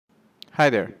Hi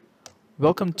there.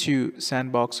 Welcome to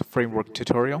Sandbox framework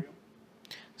tutorial.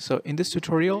 So in this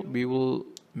tutorial, we will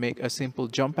make a simple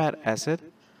jump pad asset,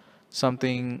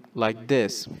 something like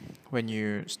this. When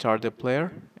you start the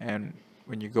player and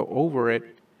when you go over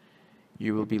it,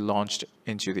 you will be launched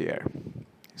into the air.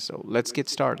 So let's get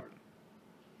started.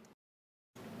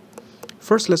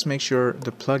 First, let's make sure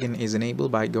the plugin is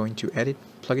enabled by going to Edit,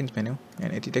 Plugins menu,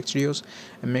 and Edit Studios,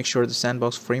 and make sure the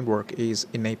Sandbox framework is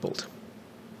enabled.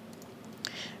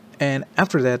 And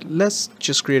after that, let's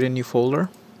just create a new folder.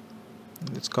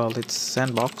 Let's call it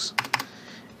Sandbox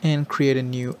and create a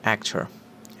new actor.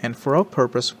 And for our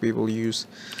purpose, we will use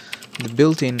the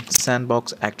built-in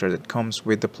Sandbox actor that comes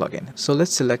with the plugin. So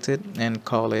let's select it and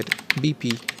call it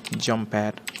BP Jump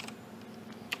Pad.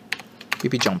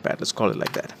 BP Jump Pad, let's call it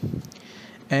like that.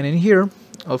 And in here,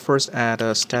 I'll first add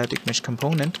a static mesh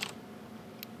component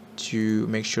to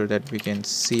make sure that we can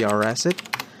see our asset.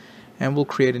 And we'll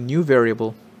create a new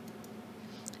variable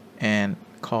and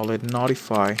call it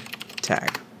notify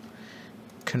tag.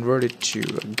 Convert it to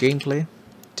a gameplay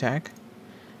tag,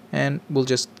 and we'll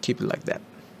just keep it like that.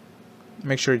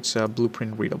 Make sure it's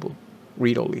blueprint readable,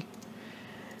 read-only.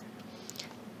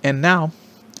 And now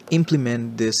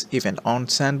implement this event on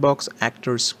Sandbox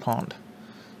actor spawned.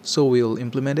 So we'll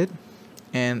implement it,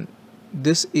 and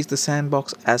this is the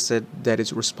Sandbox asset that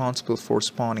is responsible for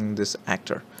spawning this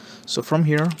actor. So from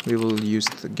here we will use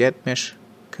the get mesh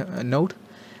node,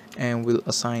 and we'll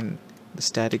assign the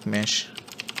static mesh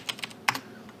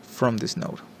from this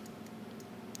node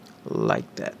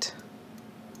like that.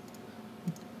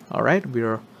 Alright,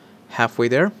 we're halfway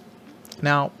there.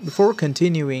 Now before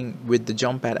continuing with the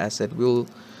jump pad asset, we'll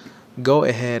go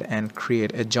ahead and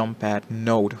create a jump pad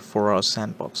node for our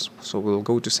sandbox. So we'll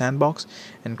go to Sandbox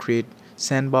and create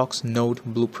Sandbox node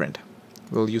blueprint.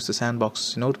 We'll use the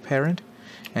Sandbox node parent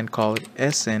and call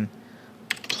it SN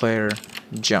player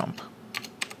jump.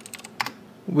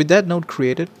 With that node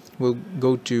created, we'll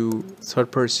go to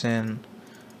third person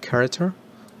character.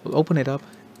 We'll open it up,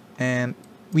 and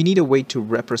we need a way to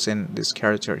represent this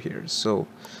character here. So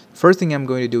first thing I'm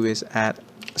going to do is add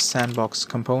a Sandbox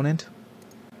component.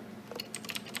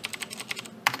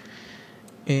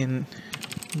 In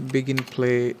begin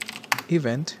play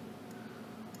event,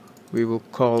 we will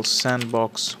call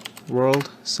Sandbox world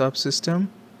subsystem,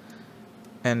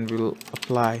 and we'll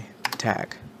apply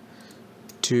tag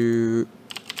to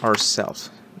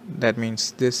ourselves. That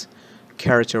means this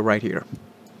character right here,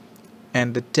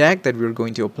 and the tag that we're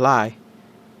going to apply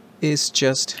is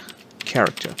just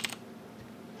character.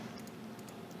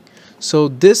 So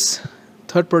this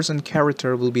third person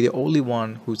character will be the only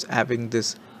one who's having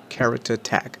this character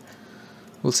tag.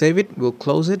 We'll save it, we'll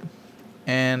close it,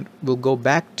 and we'll go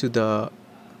back to the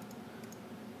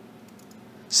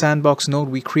Sandbox node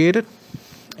we created,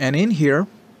 and in here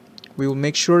we will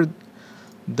make sure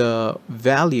the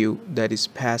value that is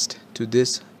passed to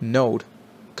this node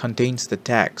contains the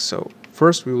tag. So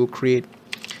first we will create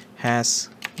has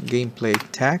gameplay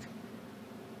tag,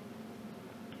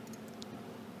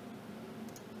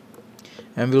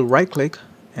 and we'll right click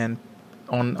and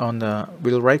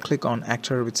we'll right click on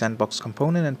actor with Sandbox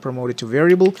component and promote it to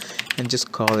variable and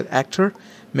just call it actor.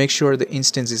 Make sure the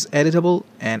instance is editable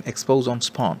and expose on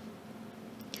spawn,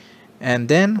 and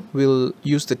then we'll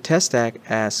use the test tag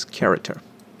as character,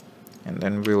 and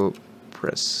then we'll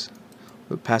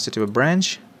pass it to a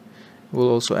branch. We'll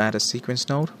also add a sequence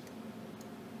node.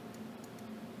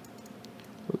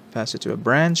 We'll pass it to a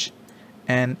branch,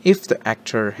 and if the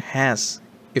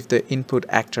input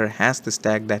actor has this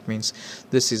tag, that means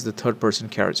this is the third person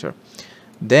character.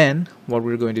 Then what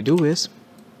we're going to do is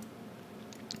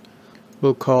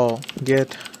we'll call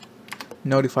get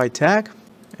notify tag,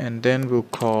 and then we'll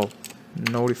call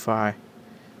notify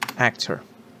actor,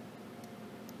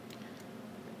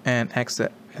 and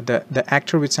the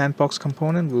actor with Sandbox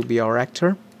component will be our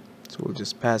actor, so we'll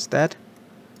just pass that.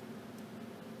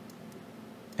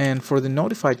 And for the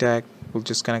notify tag, we'll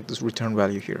just connect this return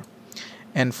value here,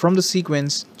 and from the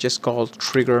sequence just call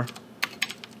trigger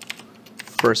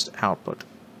first output.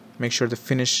 Make sure the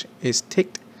finish is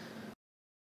ticked.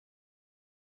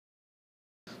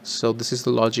 So this is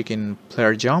the logic in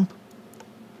player jump,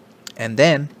 and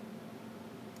then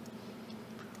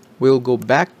we'll go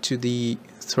back to the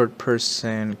third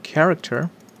person character,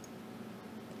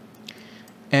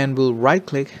 and we'll right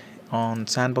click on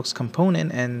Sandbox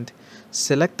component and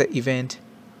select the event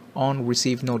on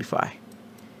receive notify,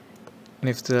 and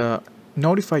if the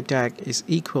notify tag is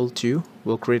equal to,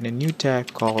 we'll create a new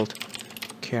tag called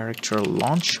character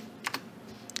launch.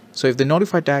 So if the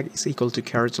notify tag is equal to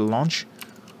character launch,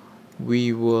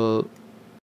 we will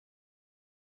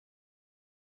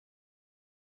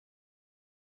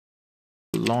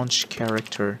launch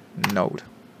character node,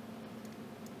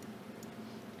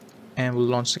 and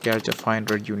we'll launch the character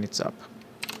 500 units up.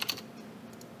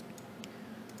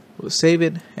 We'll save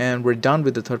it, and we're done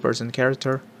with the third person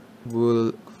character.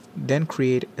 We'll then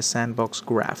create a sandbox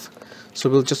graph. So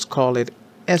we'll just call it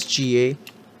SGA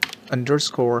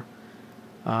underscore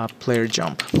player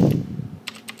jump.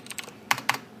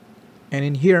 And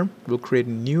in here, we'll create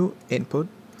a new input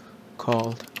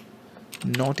called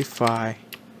notify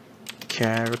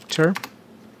character.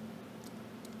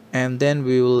 And then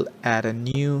we will add a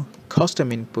new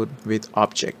custom input with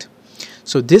object.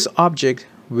 So this object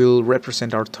will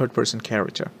represent our third person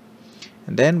character.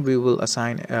 And then we will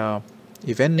assign a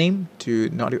event name to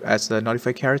as the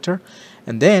notify character,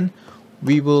 and then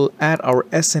we will add our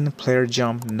SN player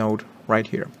jump node right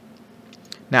here.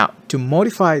 Now to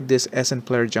modify this SN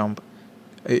player jump,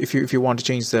 if you want to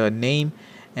change the name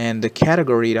and the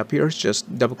category it appears, just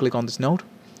double click on this node,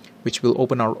 which will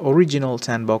open our original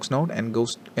sandbox node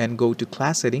and go to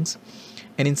class settings,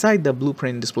 and inside the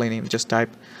blueprint display name just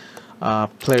type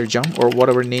player jump or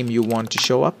whatever name you want to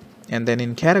show up, and then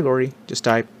in category just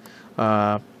type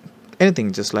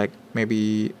anything, just like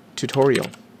maybe tutorial.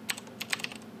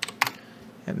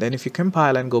 And then if you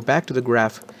compile and go back to the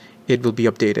graph, it will be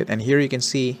updated, and here you can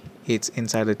see it's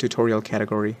inside the tutorial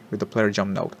category with the player jump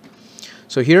node.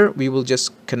 So here we will just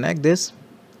connect this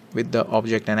with the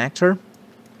object and actor,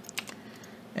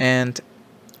 and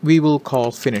we will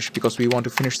call finish because we want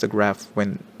to finish the graph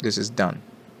when this is done.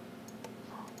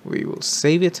 We will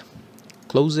save it,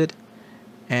 close it,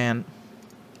 and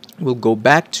we'll go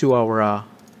back to our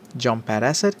jump pad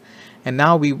asset, and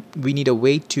now we need a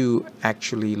way to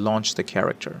actually launch the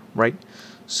character, right?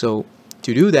 So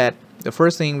to do that, the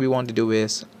first thing we want to do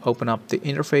is open up the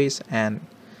interface and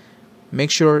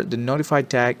make sure the notified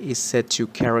tag is set to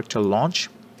character launch,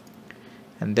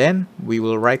 and then we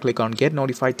will right click on get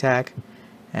notified tag,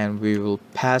 and we will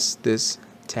pass this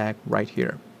tag right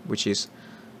here, which is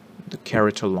the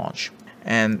character launch.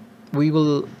 And we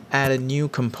will add a new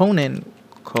component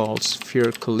called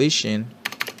sphere collision.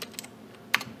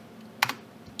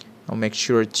 I'll make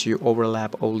sure to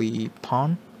overlap only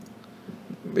pawn.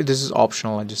 This is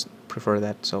optional, I just prefer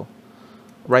that. So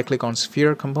right click on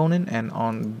sphere component, and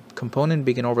on component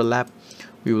begin overlap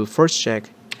we will first check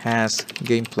has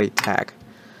gameplay tag.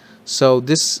 So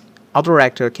this other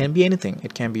actor can be anything.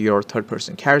 It can be your third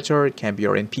person character, it can be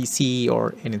your NPC,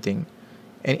 or anything,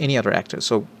 any other actor.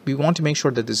 So we want to make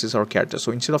sure that this is our character.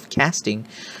 So instead of casting,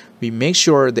 we make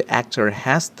sure the actor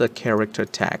has the character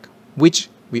tag, which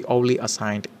we only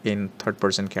assigned in third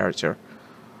person character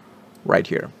right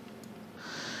here.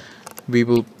 We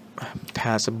will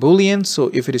pass a boolean, so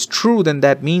if it is true, then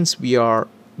that means the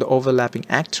overlapping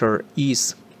actor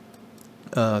is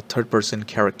a third person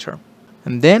character.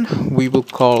 And then we will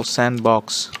call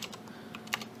sandbox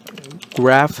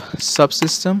graph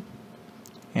subsystem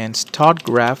and start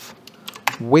graph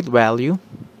with value.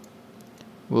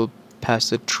 We'll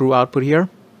pass the true output here,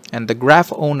 and the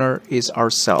graph owner is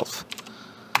ourself.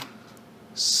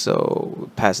 So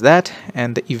we'll pass that,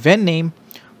 and the event name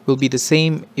will be the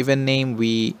same event name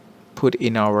we put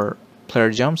in our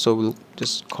player jump. So we'll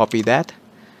just copy that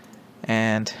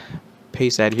and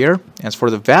paste that here. As for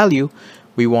the value,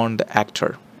 we want the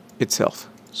actor itself,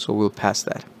 so we'll pass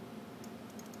that.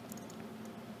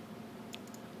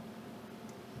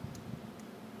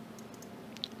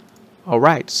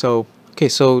 Alright, so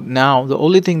now the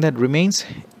only thing that remains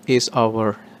is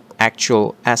our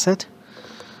actual asset.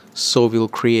 So we'll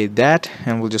create that,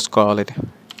 and we'll just call it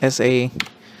SA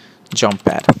jump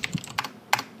pad,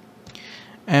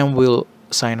 and we'll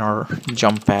assign our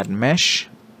jump pad mesh.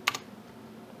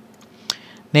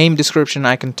 Name, description,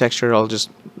 icon, texture, I'll just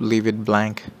leave it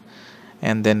blank,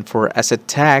 and then for asset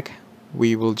tag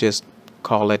we will just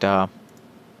call it a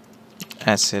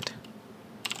asset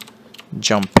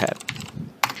jump pad.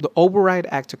 The override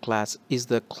actor class is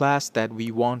the class that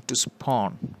we want to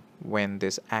spawn when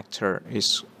this actor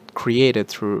is spawned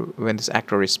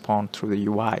through the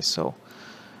UI. So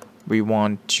we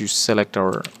want to select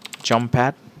our jump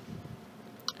pad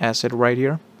asset right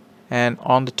here, and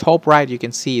on the top right you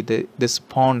can see that this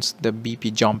spawns the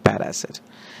BP jump pad asset.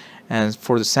 And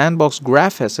for the sandbox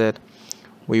graph asset,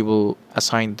 we will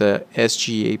assign the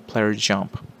SGA player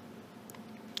jump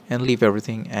and leave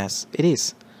everything as it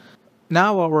is.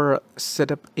 Now our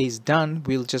setup is done.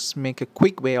 We'll just make a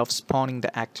quick way of spawning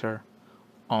the actor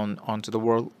onto the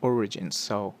world origins.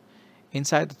 So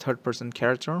inside the third person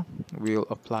character, we'll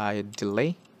apply a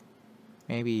delay,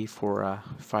 maybe for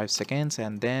 5 seconds,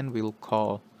 and then we'll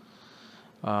call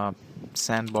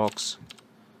sandbox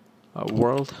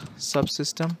world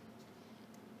subsystem,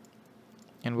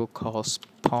 and we'll call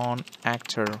spawn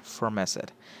actor from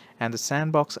asset, and the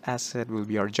sandbox asset will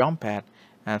be our jump pad.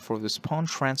 And for the spawn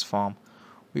transform,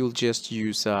 we'll just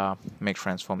use make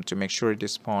transform to make sure it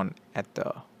is spawned at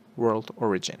the world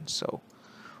origin. So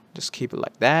just keep it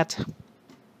like that.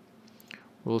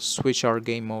 We'll switch our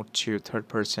game mode to third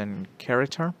person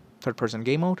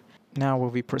game mode. Now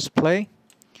when we press play,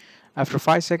 after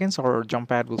 5 seconds our jump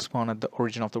pad will spawn at the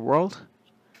origin of the world,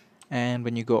 and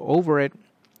when you go over it,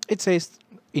 it says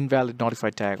invalid notify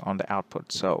tag on the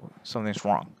output, so something's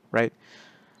wrong, right?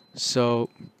 So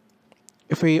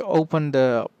if we open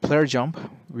the player jump,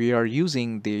 we are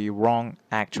using the wrong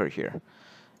actor here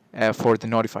for the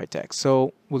notify tag.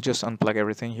 So we'll just unplug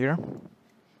everything here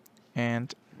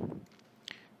and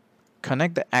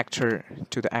connect the actor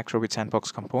to the actor with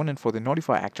sandbox component for the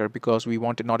notify actor, because we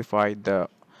want to notify the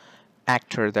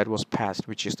actor that was passed,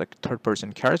 which is the third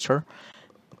person character.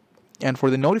 And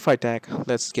for the notify tag,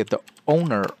 let's get the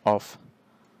owner of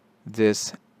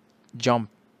this jump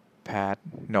pad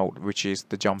node, which is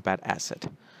the jump pad asset.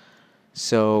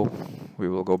 So we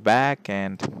will go back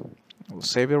and we'll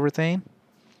save everything,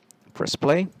 press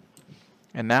play,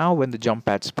 and now when the jump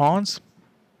pad spawns,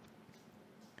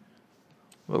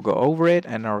 we'll go over it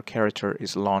and our character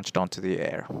is launched onto the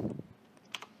air.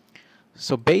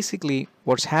 So basically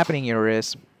what's happening here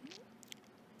is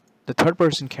the third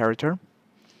person character,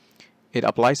 it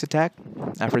applies the tag.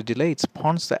 After delay, it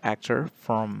spawns the actor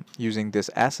from using this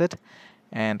asset,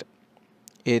 and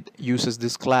it uses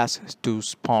this class to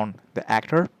spawn the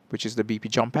actor, which is the BP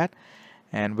jump pad.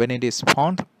 And when it is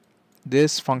spawned,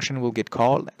 this function will get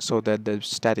called so that the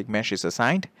static mesh is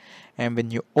assigned. And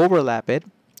when you overlap it,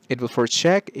 it will first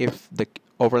check if the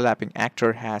overlapping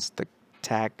actor has the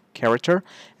tag character,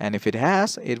 and if it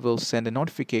has, it will send a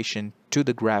notification to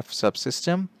the graph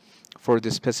subsystem for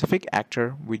the specific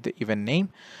actor with the event name.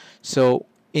 So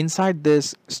inside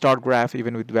this start graph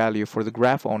even with value for the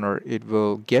graph owner, it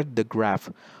will get the graph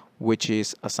which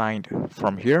is assigned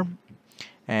from here.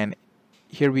 And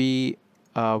here we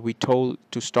told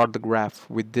to start the graph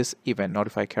with this event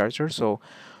notify character. So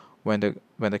when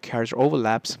the character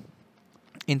overlaps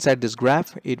inside this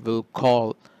graph, it will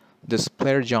call this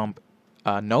player jump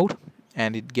node,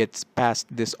 and it gets passed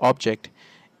this object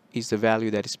is the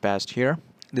value that is passed here,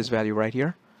 this value right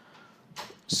here.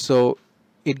 So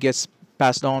it gets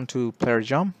passed on to player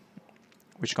jump,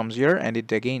 which comes here, and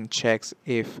it again checks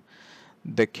if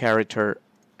the character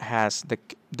has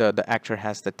the actor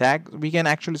has the tag. We can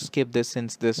actually skip this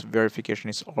since this verification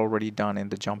is already done in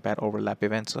the jump pad overlap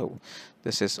event, so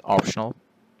this is optional.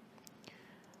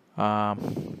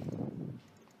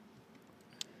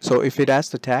 So if it has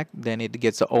the tag, then it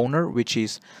gets the owner, which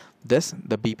is this,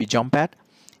 the BP jump pad,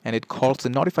 and it calls the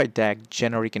notified tag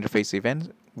generic interface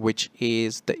event, which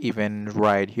is the event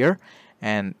right here,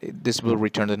 and this will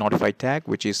return the notified tag,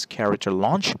 which is character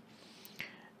launch.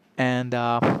 And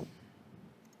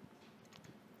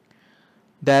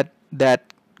that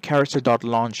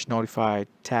character.launch notified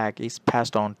tag is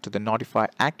passed on to the notify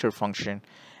actor function,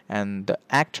 and the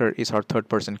actor is our third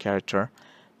person character.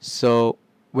 So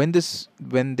when this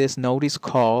node is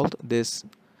called, this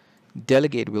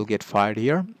delegate will get fired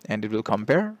here, and it will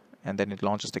compare, and then it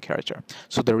launches the character.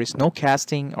 So there is no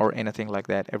casting or anything like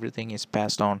that. Everything is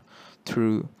passed on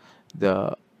through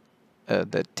the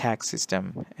tag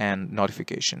system and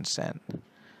notifications and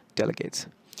delegates.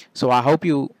 So I hope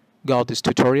you got this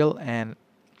tutorial, and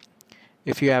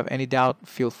if you have any doubt,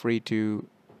 feel free to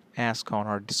ask on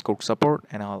our Discord support,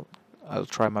 and I'll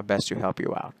try my best to help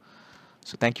you out.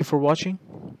 So thank you for watching.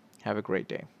 Have a great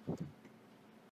day.